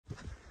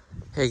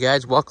Hey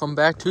guys, welcome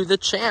back to the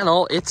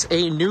channel. It's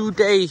a new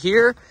day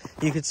here.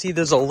 You can see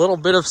there's a little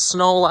bit of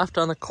snow left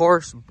on the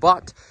course,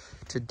 but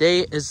today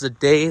is the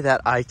day that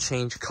I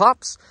change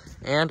cups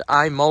and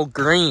I mow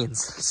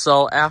greens.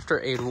 So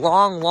after a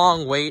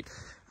long wait,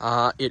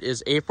 it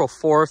is April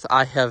 4th.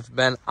 I have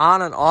been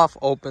on and off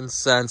open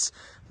since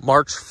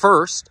March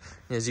 1st.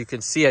 As you can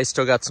see, I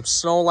still got some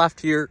snow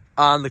left here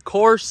on the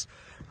course.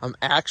 I'm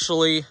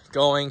actually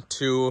going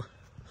to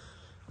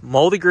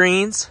mow the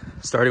greens,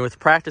 starting with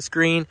practice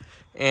green,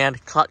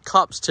 and cut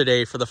cups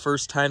today for the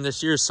first time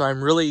this year. So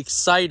I'm really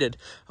excited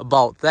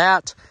about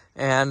that.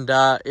 And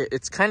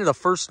it's kind of the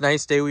first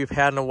nice day we've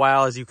had in a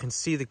while. As you can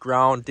see, the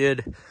ground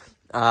there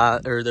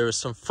was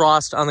some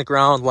frost on the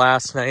ground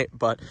last night,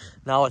 but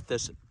now with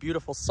this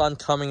beautiful sun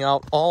coming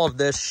out, all of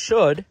this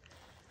should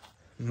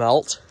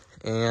melt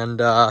and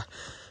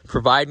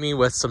provide me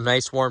with some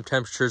nice warm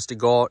temperatures to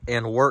go out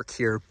and work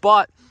here.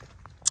 But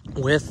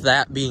with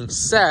that being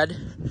said,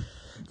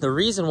 the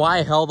reason why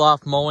I held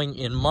off mowing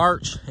in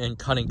March and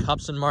cutting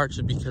cups in March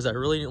is because I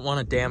really didn't want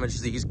to damage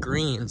these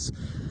greens.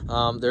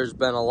 There's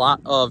been a lot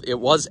of, it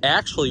was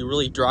actually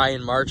really dry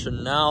in March,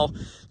 and now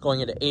going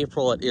into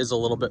April, it is a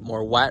little bit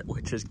more wet,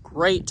 which is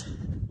great,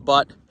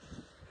 but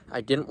I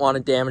didn't want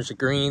to damage the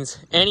greens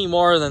any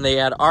more than they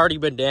had already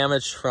been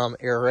damaged from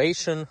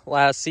aeration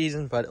last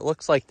season, but it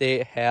looks like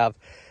they have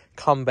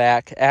come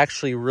back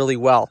actually really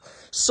well.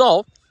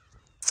 So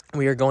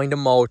we are going to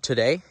mow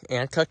today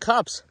and cut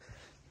cups.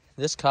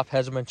 This cup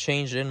hasn't been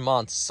changed in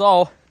months,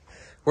 so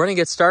we're gonna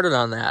get started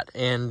on that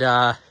and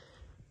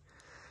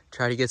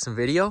try to get some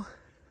video,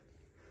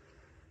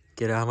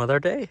 get on with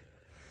our day.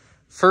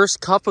 First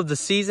cup of the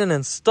season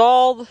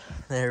installed.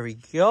 There we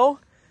go.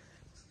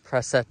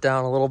 Press that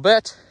down a little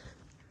bit,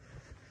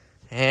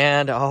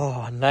 and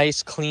oh, a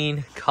nice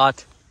clean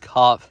cut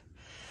cup.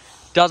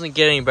 Doesn't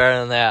get any better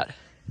than that.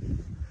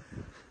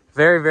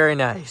 Very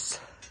nice.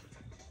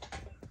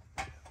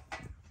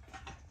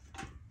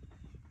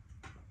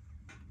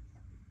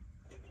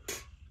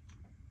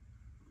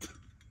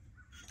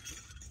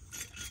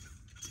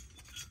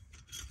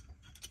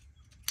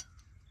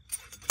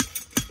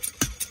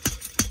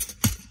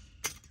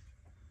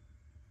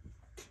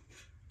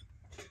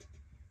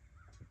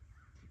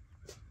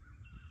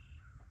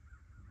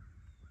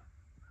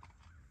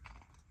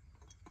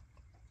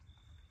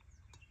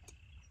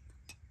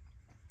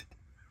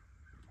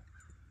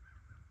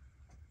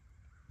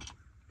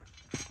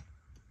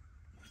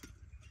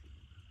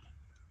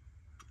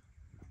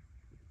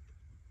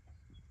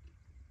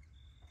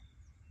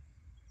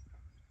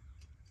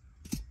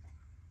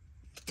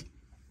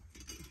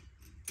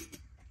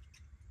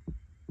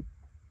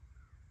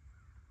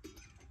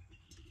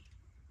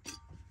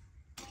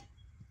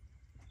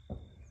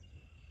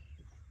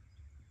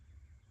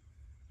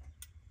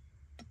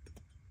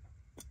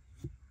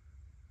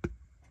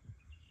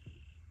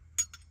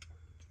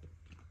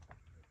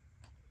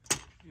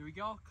 Here we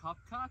go, cup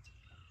cut.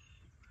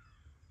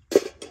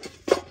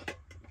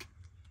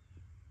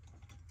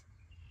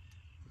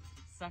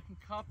 Second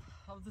cup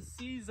of the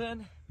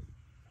season.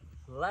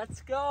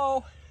 Let's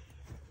go.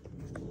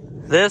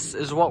 This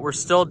is what we're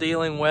still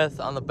dealing with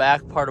on the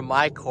back part of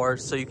my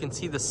course. So you can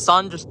see the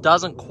sun just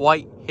doesn't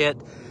quite hit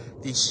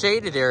the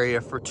shaded area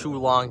for too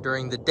long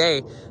during the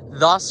day,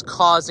 thus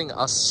causing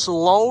a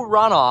slow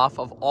runoff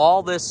of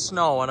all this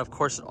snow. And of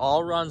course, it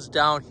all runs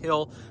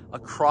downhill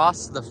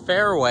across the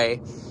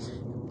fairway,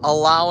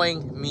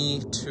 allowing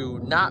me to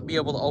not be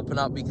able to open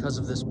up because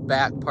of this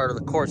back part of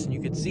the course. And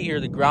you can see here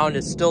the ground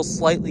is still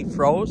slightly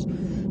froze,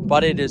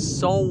 but it is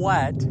so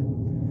wet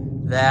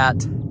that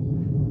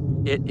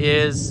it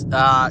is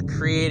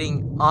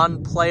creating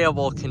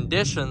unplayable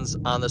conditions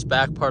on this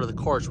back part of the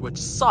course, which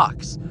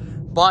sucks.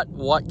 But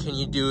what can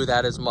you do?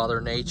 That is Mother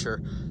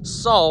Nature.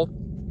 So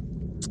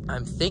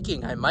I'm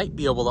thinking I might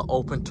be able to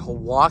open to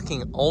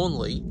walking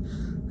only,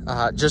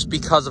 just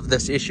because of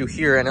this issue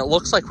here. And it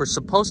looks like we're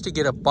supposed to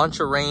get a bunch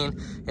of rain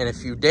in a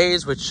few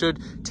days, which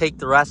should take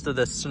the rest of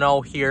the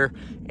snow here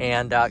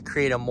and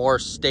create a more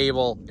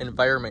stable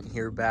environment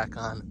here back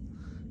on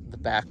the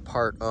back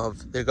part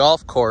of the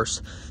golf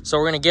course. So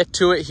we're going to get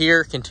to it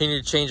here,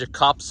 continue to change the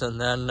cups,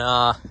 and then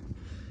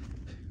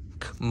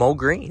mow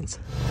greens.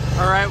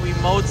 All right, we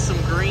mowed some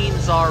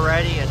greens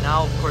already, and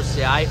now of course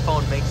the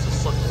iPhone makes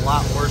this look a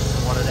lot worse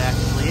than what it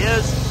actually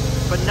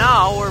is. But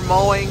now we're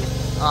mowing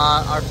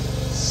our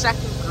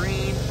second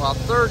green, well,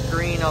 third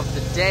green of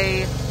the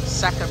day,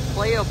 second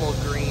playable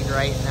green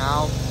right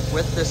now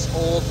with this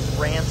old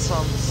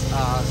Ransom's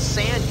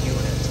sand unit.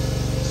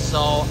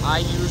 So I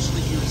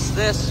usually use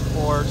this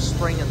for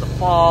spring and the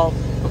fall,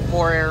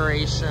 before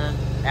aeration,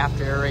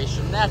 after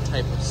aeration, that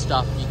type of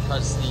stuff,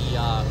 because the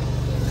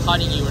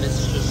cutting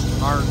units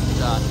just aren't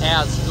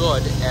as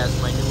good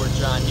as my newer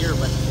John Deere.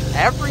 But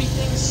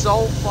everything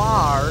so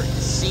far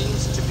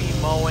seems to be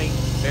mowing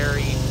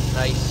very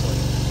nicely.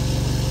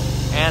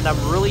 And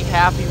I'm really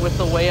happy with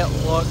the way it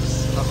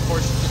looks. Of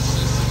course, you can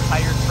see some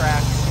tire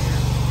tracks here.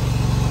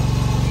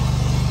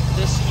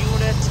 This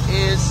unit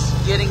is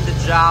getting the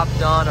job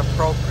done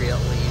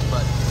appropriately,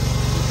 but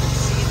you can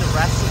see the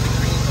rest of the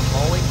greens are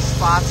mowing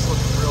spots look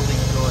really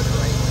good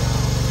right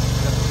now.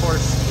 And of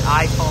course, the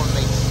iPhone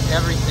makes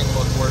everything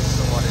look worse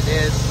than what it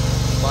is.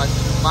 But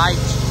through my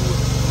two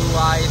blue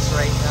eyes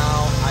right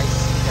now, I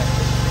see that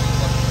this green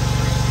looks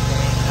pretty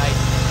dang nice.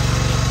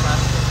 I'm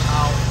impressed with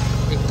how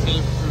it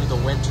came through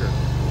the winter.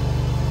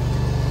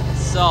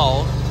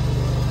 So,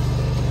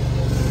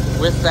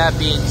 with that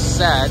being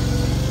said,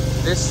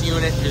 this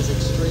unit is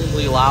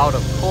extremely loud,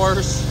 of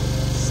course,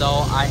 so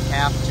I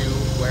have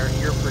to wear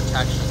ear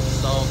protection.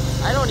 So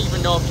I don't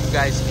even know if you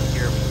guys can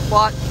hear me,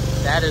 but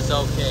that is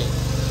okay.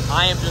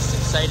 I am just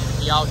excited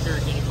to be out here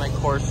getting my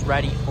course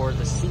ready for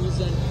the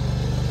season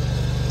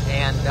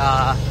and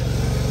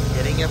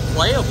getting it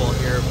playable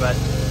here. But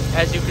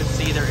as you can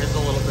see, there is a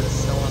little bit of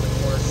snow on the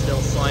course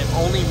still, so I'm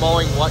only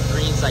mowing what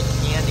greens I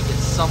can to get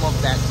some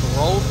of that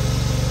growth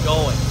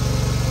going.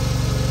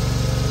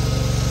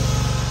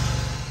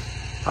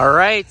 All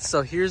right,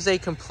 so here's a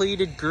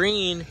completed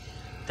green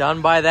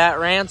done by that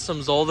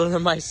Ransom's older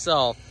than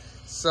myself.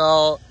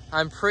 So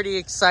I'm pretty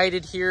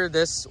excited here.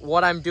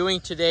 What I'm doing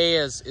today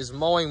is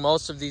mowing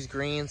most of these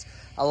greens,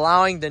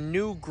 allowing the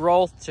new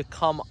growth to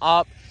come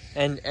up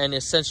and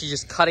essentially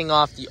just cutting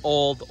off the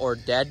old or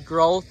dead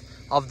growth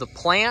of the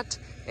plant.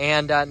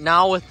 And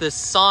now with this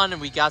sun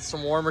and we got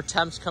some warmer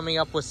temps coming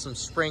up with some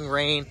spring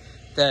rain,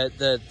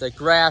 the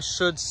grass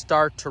should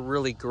start to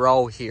really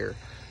grow here.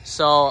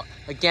 So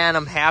again,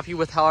 I'm happy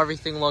with how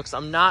everything looks.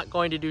 I'm not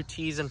going to do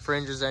tees and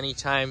fringes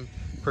anytime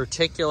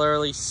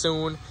particularly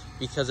soon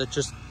because it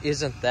just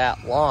isn't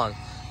that long.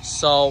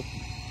 So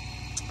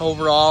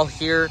overall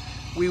here,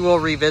 we will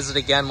revisit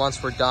again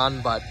once we're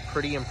done, but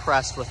pretty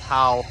impressed with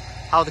how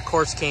the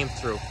course came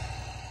through.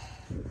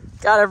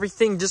 Got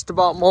everything just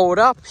about mowed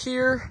up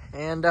here,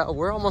 and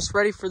we're almost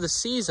ready for the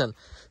season.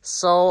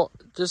 So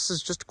this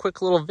is just a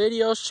quick little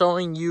video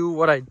showing you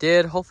what I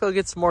did. Hopefully I'll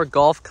get some more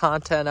golf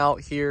content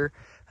out here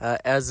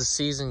as the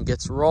season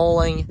gets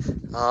rolling,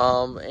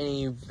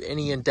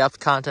 any in-depth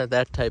content,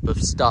 that type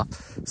of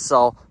stuff.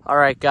 So, all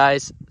right,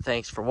 guys,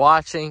 thanks for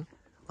watching.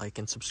 Like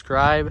and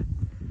subscribe.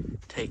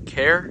 Take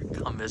care.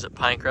 Come visit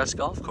Pinecrest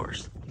Golf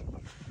Course.